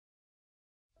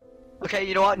Okay,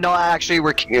 you know what? No, actually,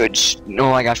 we're.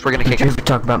 Oh my gosh, we're gonna kick Did you him. ever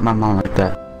talk about my mom like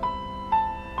that?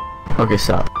 Okay,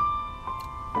 stop.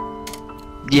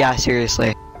 Yeah,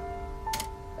 seriously.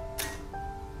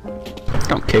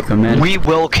 Don't kick him, man. We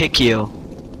will kick you.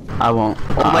 I won't.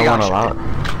 Oh my I won't gosh. allow it.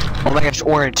 Oh my gosh,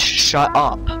 Orange, shut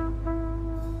up.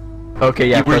 Okay,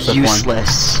 yeah, You were press F1.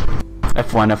 useless.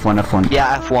 F1, F1, F1.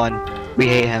 Yeah, F1. We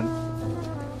hate him.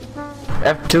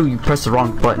 F2, you press the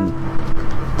wrong button.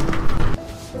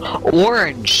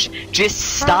 Orange, just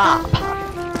stop.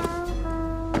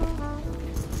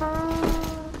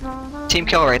 Team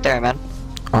kill right there, man.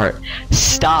 Alright.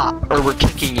 Stop, or we're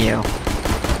kicking you.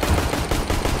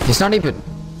 He's not even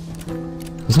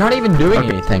doing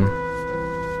anything.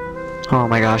 Oh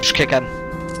my gosh, kick him.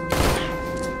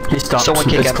 He stopped. Someone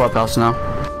kick It's him. clubhouse now.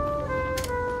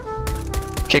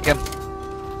 Kick him.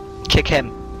 Kick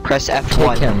him. Press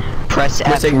F1. Kick him. Press Wait,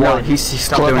 F1. no, he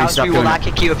stopped doing it. He Clubhouse, stopped we will doing not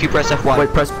it. kick you if you press F1. Wait,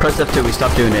 press F2. We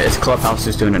stopped doing it. It's clubhouse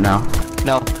who's doing it now.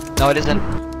 No, no, it isn't.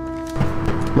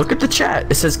 Look at the chat.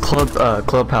 It says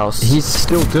clubhouse. He's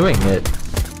still doing it.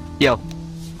 Yo.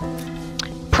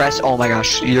 Press. Oh my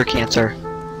gosh, you're cancer.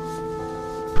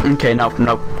 Okay, no,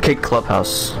 kick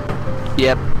clubhouse.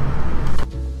 Yep.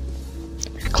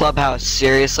 Clubhouse,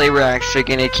 seriously, we're actually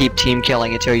gonna keep team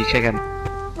killing until you kick him.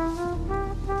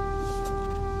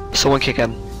 Someone kick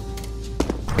him.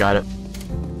 Got it.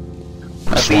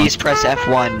 F1. Please press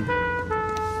F1.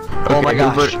 Oh my Okay,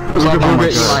 gosh. Uber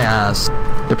Clubhouse. get my ass.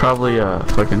 They're probably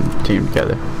fucking team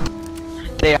together.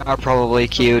 They are probably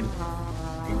cute.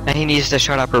 And he needs to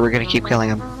shut up or we're gonna keep killing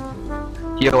him.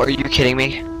 Yo, are you kidding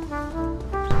me?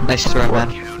 Nice throw, man.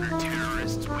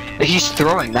 He's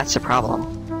throwing, that's the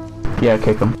problem. Yeah,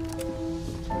 kick him.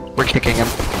 We're kicking him.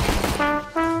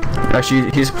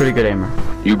 Actually, he's a pretty good aimer.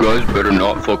 You guys better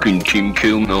not fucking team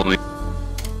kill me.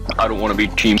 I don't want to be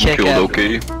team Kick killed, him.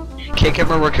 okay? Kick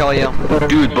him or we'll kill you.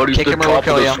 Dude, buddy's Kick the him or we'll top of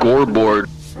kill the you. scoreboard.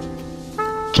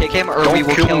 Kick him or we Don't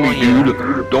will kill kill me, you.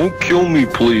 dude. Don't kill me,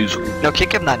 please. No,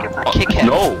 kick him then. Kick him.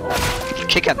 No.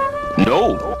 Kick him.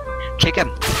 No. Kick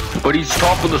him. But he's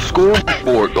top of the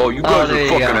scoreboard. Oh, you guys there are you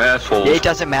fucking go. assholes. It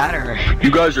doesn't matter. You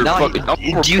guys are No, fucking. I'm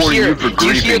do you reporting hear? you for Do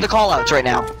you hear griefing. the call-outs right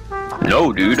now?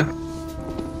 No, dude.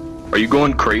 Are you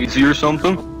going crazy or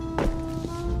something?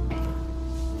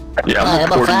 Yeah, I'm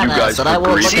reporting you guys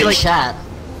for See, griefing. like- chat.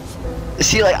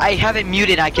 See, like I have it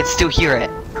muted, I can still hear it.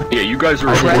 Yeah, you guys are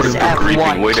Press reporting for F1,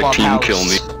 griefing. Way to team Clubhouse.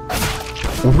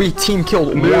 kill me. We team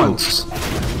killed Move. once.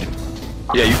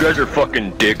 Yeah, you guys are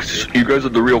fucking dicks. You guys are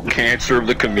the real cancer of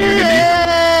the community.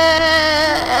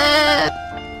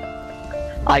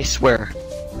 I swear,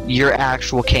 you're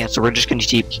actual cancer. We're just gonna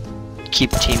keep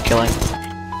team killing.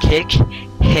 Kick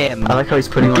him. I like how he's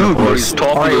putting on Dude, the but he's voice.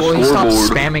 top Alright, of the well he stopped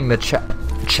scoreboard. spamming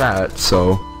the chat,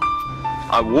 so.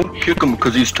 I won't kick him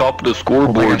because he's top of the Oh my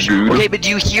scoreboard, gosh. dude. Okay, but do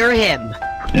you hear him?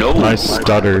 No.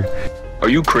 stutter. Are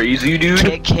you crazy, dude?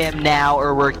 Kick him now,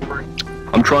 or we're.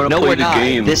 I'm trying to No, play we're the not.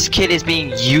 game. This kid is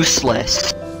being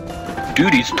useless.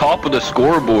 Dude, he's top of the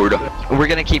scoreboard. We're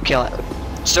gonna keep killing.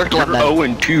 Circle You're him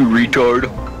then. 0-2, retard.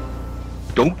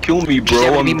 Don't kill me, You're bro.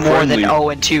 gonna I'm be more friendly. than 0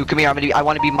 and 2. Come here, I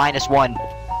want to be -1.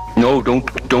 No,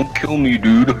 don't kill me,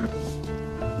 dude.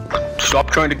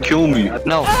 Stop trying to kill me.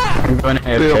 No. I'm going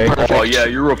AFK. Perfect. Oh yeah,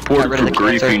 you're reported Got rid for of the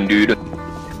cancer. griefing, dude.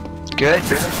 Good.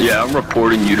 Yeah, I'm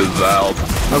reporting you to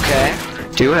Valve. Okay.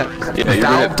 Do it. Yeah, you're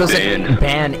Valve gonna doesn't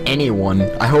ban anyone.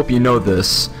 I hope you know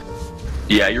this.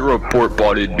 Yeah, your report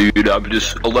botted, dude. I'm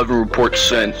just 11 reports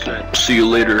sent. See you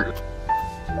later.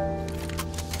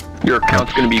 Your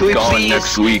account's gonna be Can we gone please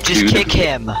next week, just dude. kick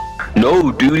him?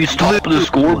 No, dude, he's top of the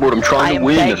scoreboard. I'm I trying to am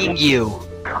win. begging you.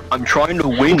 I'm trying to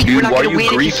win, Okay, we're dude. not Why are gonna you win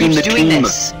if he griefing the keeps doing team?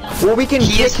 this. Well, we can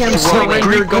He kick is him, throwing.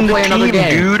 surrender, go Griefing play the another team,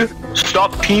 game. dude.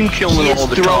 Stop team killing He all is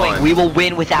the throwing. time. We will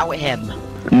win without him.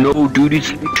 No, dude,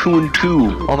 he's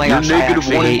 2-2. Oh my You're gosh, I negative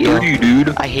actually 1 hate and you. 30,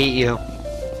 dude. I hate you.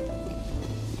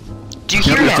 Do you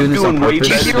Yeah, hear he's doing him? this on Doing way purpose.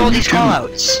 Do you better hear than all you these too.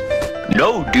 callouts?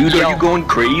 No, dude, Yo. are you going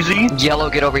crazy? Yellow,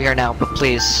 get over here now,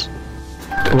 please.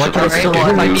 Why can't I Alright, still well,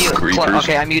 if I hear mute, you? Creepers.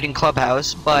 okay, I'm muting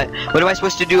Clubhouse, but what am I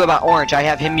supposed to do about Orange? I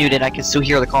have him muted, I can still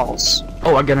hear the calls.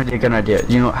 Oh, I got an idea.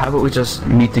 You know, how about we just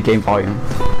mute the game volume?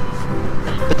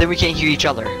 But then we can't hear each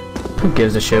other. Who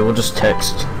gives a shit? We'll just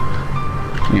text.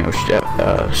 You know, shift.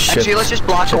 Actually, let's just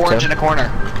block shift Orange tab. in a corner.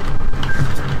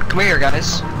 Come here,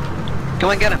 guys. Go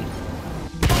and get him.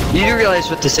 You do realize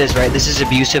what this is, right? This is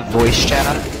abusive voice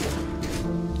chat.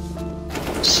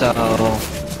 So...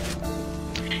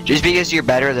 just because you're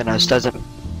better than us doesn't...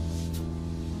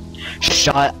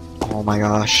 Shut... Oh my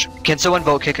gosh. Can someone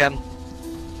vote kick him?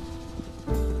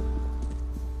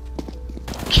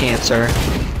 Cancer.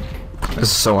 This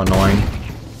is so annoying.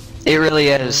 It really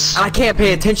is. I can't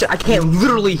pay attention. I can't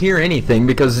literally hear anything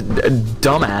because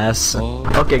dumbass.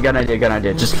 Okay, got an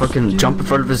idea. Just fucking jump in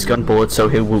front of his gun bullet so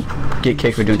he will get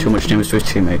kicked for doing too much damage to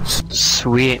his teammates.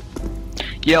 Sweet.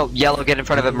 Yo, Yellow, get in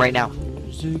front of him right now.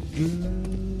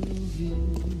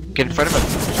 Get in front of him.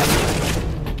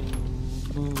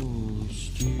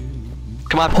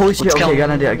 Come on, Holy shit, let's kill okay, him.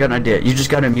 I got an idea. You just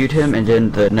gotta mute him, and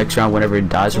then the next round, whenever he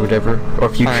dies or whatever, or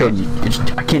if you kill him, you just,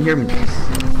 I can't hear him.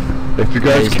 If you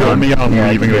guys kill me, I'm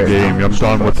leaving the game. I'm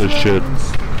done with this shit.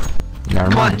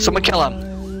 Come on, someone kill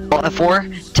him. On the 4,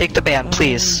 take the ban,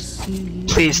 please.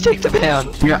 Please take the ban.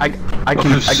 Yeah, I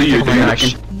can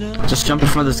just jump in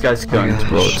front of this guy's gun and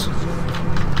bullets.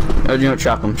 Oh, you know,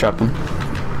 trap him.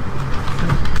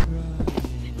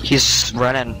 He's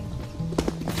running.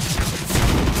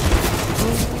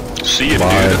 See you,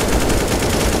 Bye. dude.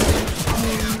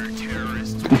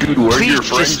 Dude, where'd your Please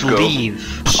friends just go? leave.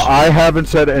 I haven't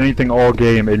said anything all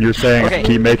game, and you're saying Okay.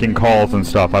 keep making calls and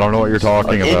stuff. I don't know what you're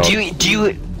talking about. Do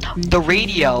you, the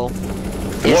radio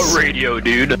What radio,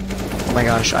 dude? Oh my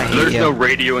gosh, I hate There's you. no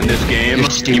radio in this game. You're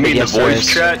stupid, You mean yes, the there voice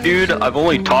is. chat, dude? I've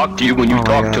only talked to you when you Oh my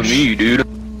talk to gosh. me, dude.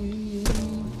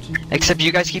 Except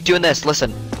you guys keep doing this.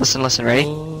 Listen, ready?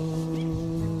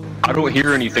 I don't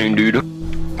hear anything, dude.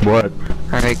 What?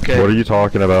 Alright, What good. are you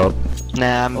talking about?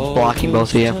 Nah, I'm blocking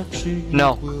both of you.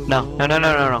 No.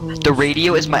 The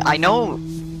radio is my. I know.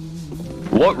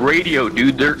 What radio,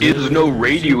 dude? There is no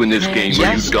radio in this game. Are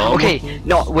Yes. you dumb? Okay.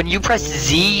 No. When you press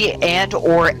Z and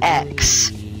or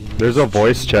X. There's a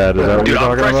voice chat. Is that what Dude, you're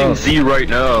I'm talking pressing about? Z right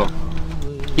now.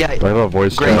 Yeah. I have a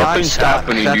voice Great. chat. Nothing's stop.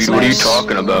 happening, That's dude. What are you nice.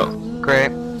 talking about?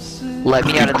 Great. Let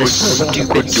me out of this Quit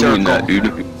stupid doing circle. that,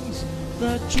 dude.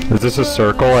 Is this a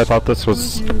circle? I thought this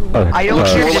was. I don't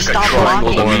care. More Just like a stop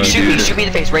triangle blocking. to me, Shoot me. dude. Shoot me in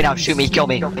the face right now. Shoot me. Kill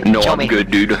me. No, Kill I'm me.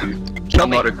 good, dude. Kill I'm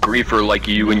me. not a griefer like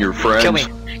you and your friends. Kill me.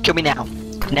 Kill me now.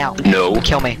 Now. No.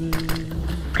 Kill me.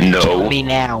 Kill No. me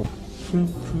now.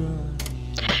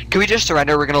 Can we just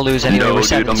surrender? We're gonna lose anyway. No, We're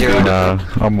dude, I'm 7-0.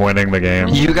 good. I'm winning the game.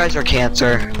 You guys are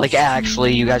cancer. Like,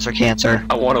 actually, you guys are cancer.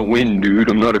 I want to win, dude.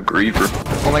 I'm not a griefer.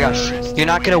 Oh my gosh. You're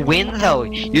not gonna win, though.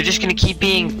 You're just gonna keep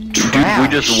being trash. Dude,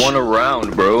 we just won a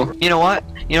round, bro. You know what?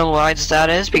 You know why that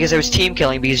is? Because I was team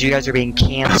killing because you guys are being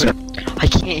cancer. I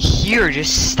can't hear.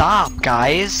 Just stop,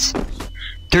 guys.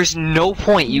 There's no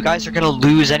point. You guys are gonna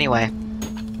lose anyway.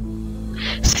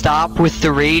 Stop with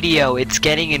the radio. It's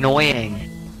getting annoying.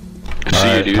 See you,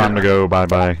 Alright, dude. time to go. Bye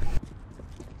bye.